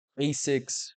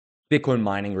ASICs, Bitcoin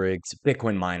mining rigs,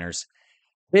 Bitcoin miners.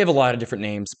 They have a lot of different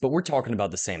names, but we're talking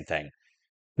about the same thing.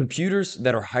 Computers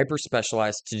that are hyper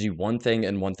specialized to do one thing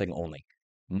and one thing only: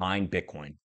 mine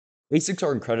Bitcoin. ASICs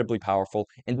are incredibly powerful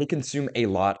and they consume a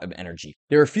lot of energy.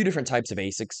 There are a few different types of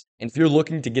ASICs, and if you're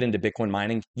looking to get into Bitcoin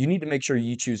mining, you need to make sure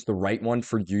you choose the right one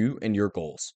for you and your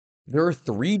goals. There are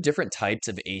three different types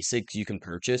of ASICs you can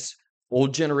purchase: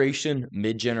 old generation,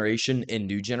 mid generation, and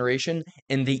new generation,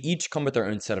 and they each come with their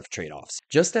own set of trade offs.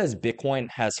 Just as Bitcoin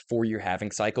has 4-year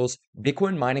halving cycles,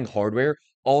 Bitcoin mining hardware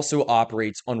also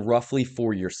operates on roughly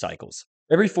 4-year cycles.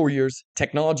 Every 4 years,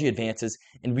 technology advances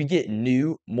and we get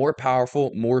new, more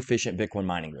powerful, more efficient Bitcoin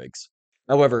mining rigs.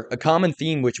 However, a common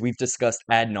theme which we've discussed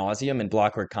ad nauseum in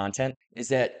Blockware content is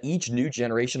that each new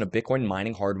generation of Bitcoin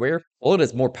mining hardware, although it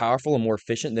is more powerful and more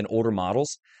efficient than older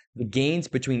models, the gains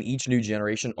between each new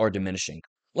generation are diminishing.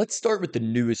 Let's start with the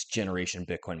newest generation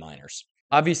Bitcoin miners.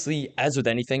 Obviously, as with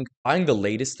anything, buying the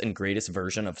latest and greatest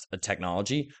version of a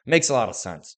technology makes a lot of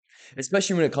sense,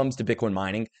 especially when it comes to Bitcoin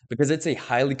mining, because it's a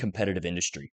highly competitive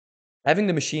industry. Having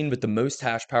the machine with the most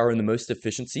hash power and the most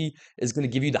efficiency is going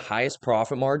to give you the highest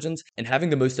profit margins, and having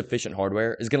the most efficient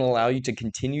hardware is going to allow you to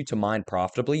continue to mine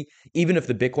profitably, even if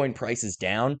the Bitcoin price is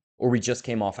down or we just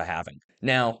came off a halving.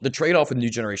 Now, the trade off with new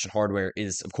generation hardware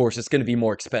is, of course, it's going to be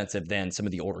more expensive than some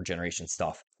of the older generation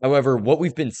stuff. However, what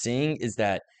we've been seeing is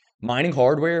that mining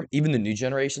hardware, even the new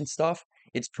generation stuff,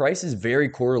 its price is very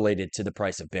correlated to the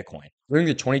price of Bitcoin. During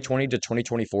the 2020 to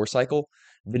 2024 cycle,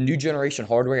 the new generation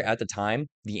hardware at the time,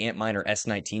 the Antminer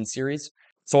S19 series,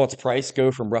 saw its price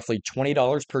go from roughly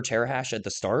 $20 per terahash at the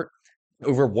start to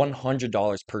over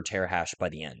 $100 per terahash by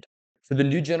the end. For the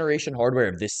new generation hardware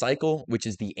of this cycle, which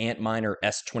is the Antminer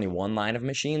S21 line of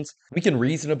machines, we can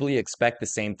reasonably expect the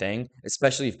same thing,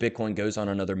 especially if Bitcoin goes on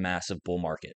another massive bull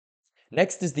market.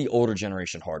 Next is the older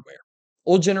generation hardware.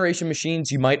 Old generation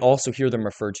machines, you might also hear them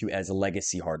referred to as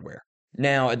legacy hardware.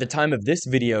 Now, at the time of this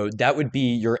video, that would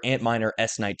be your Antminer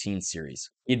S19 series.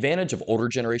 The advantage of older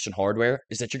generation hardware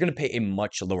is that you're going to pay a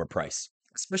much lower price,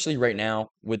 especially right now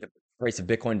with the price of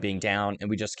Bitcoin being down and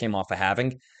we just came off a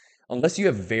halving. Unless you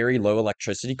have very low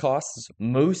electricity costs,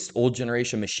 most old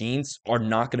generation machines are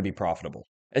not going to be profitable.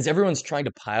 As everyone's trying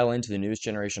to pile into the newest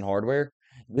generation hardware,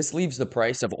 this leaves the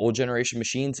price of old generation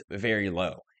machines very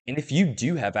low. And if you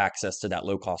do have access to that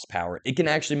low cost power, it can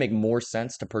actually make more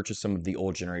sense to purchase some of the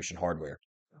old generation hardware.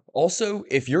 Also,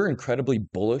 if you're incredibly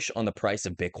bullish on the price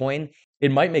of Bitcoin,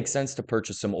 it might make sense to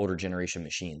purchase some older generation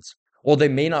machines. While they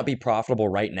may not be profitable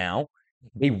right now,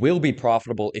 they will be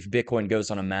profitable if Bitcoin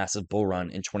goes on a massive bull run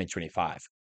in 2025.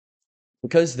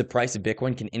 Because the price of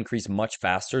Bitcoin can increase much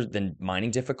faster than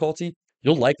mining difficulty,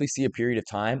 you'll likely see a period of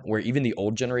time where even the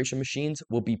old generation machines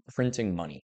will be printing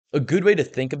money. A good way to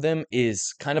think of them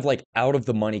is kind of like out of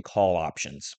the money call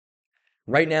options.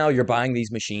 Right now, you're buying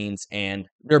these machines and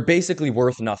they're basically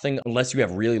worth nothing unless you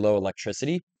have really low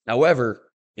electricity. However,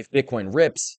 if Bitcoin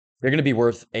rips, they're going to be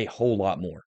worth a whole lot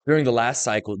more. During the last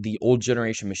cycle, the old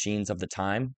generation machines of the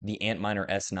time, the Antminer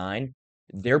S9,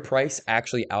 their price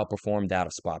actually outperformed that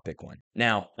of spot Bitcoin.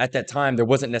 Now, at that time, there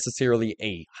wasn't necessarily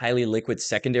a highly liquid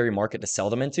secondary market to sell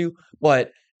them into, but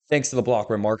thanks to the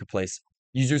Blockware marketplace,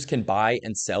 users can buy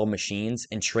and sell machines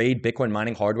and trade Bitcoin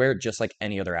mining hardware just like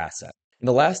any other asset. And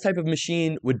the last type of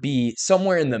machine would be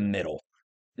somewhere in the middle.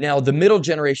 Now, the middle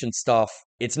generation stuff,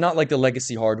 it's not like the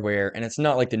legacy hardware and it's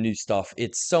not like the new stuff,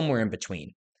 it's somewhere in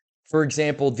between. For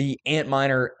example, the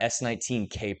Antminer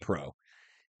S19K Pro.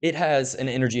 It has an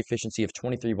energy efficiency of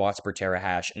 23 watts per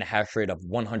terahash and a hash rate of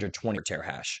 120 per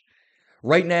terahash.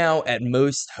 Right now, at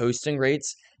most hosting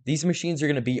rates, these machines are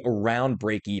going to be around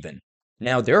break even.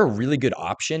 Now, they're a really good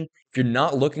option if you're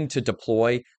not looking to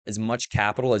deploy as much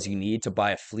capital as you need to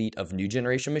buy a fleet of new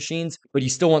generation machines, but you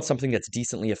still want something that's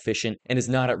decently efficient and is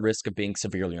not at risk of being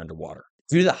severely underwater.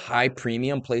 Due to the high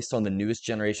premium placed on the newest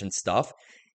generation stuff,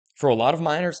 for a lot of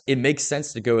miners, it makes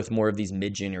sense to go with more of these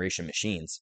mid-generation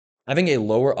machines. Having a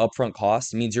lower upfront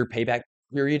cost means your payback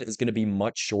period is going to be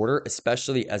much shorter,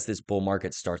 especially as this bull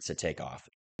market starts to take off.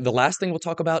 The last thing we'll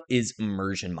talk about is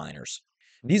immersion miners.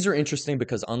 These are interesting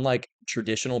because unlike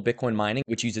traditional Bitcoin mining,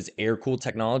 which uses air-cooled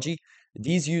technology,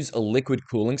 these use a liquid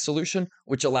cooling solution,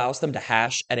 which allows them to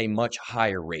hash at a much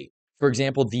higher rate. For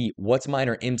example, the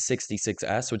WhatsMiner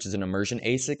M66S, which is an immersion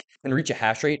ASIC, can reach a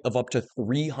hash rate of up to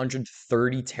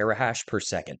 330 terahash per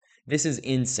second. This is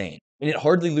insane, and it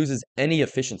hardly loses any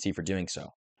efficiency for doing so.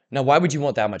 Now, why would you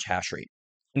want that much hash rate?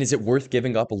 And is it worth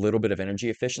giving up a little bit of energy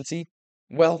efficiency?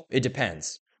 Well, it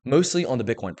depends, mostly on the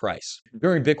Bitcoin price.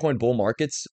 During Bitcoin bull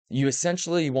markets, you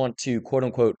essentially want to, quote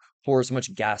unquote, pour as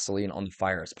much gasoline on the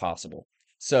fire as possible.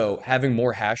 So having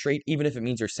more hash rate, even if it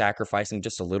means you're sacrificing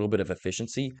just a little bit of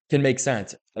efficiency, can make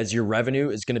sense as your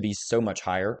revenue is going to be so much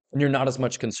higher and you're not as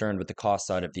much concerned with the cost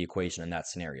side of the equation in that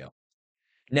scenario.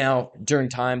 Now, during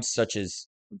times such as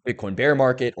Bitcoin bear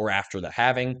market or after the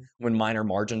halving, when miner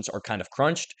margins are kind of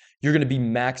crunched, you're going to be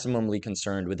maximally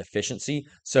concerned with efficiency.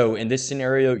 So in this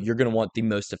scenario, you're going to want the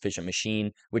most efficient machine,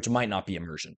 which might not be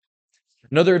immersion.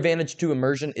 Another advantage to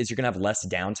immersion is you're going to have less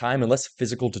downtime and less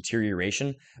physical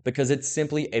deterioration because it's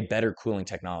simply a better cooling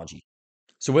technology.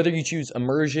 So whether you choose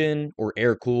immersion or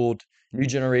air cooled, new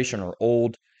generation or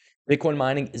old, Bitcoin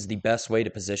mining is the best way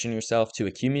to position yourself to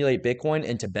accumulate Bitcoin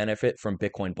and to benefit from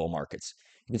Bitcoin bull markets.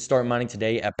 You can start mining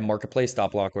today at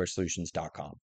marketplace.blockwaresolutions.com.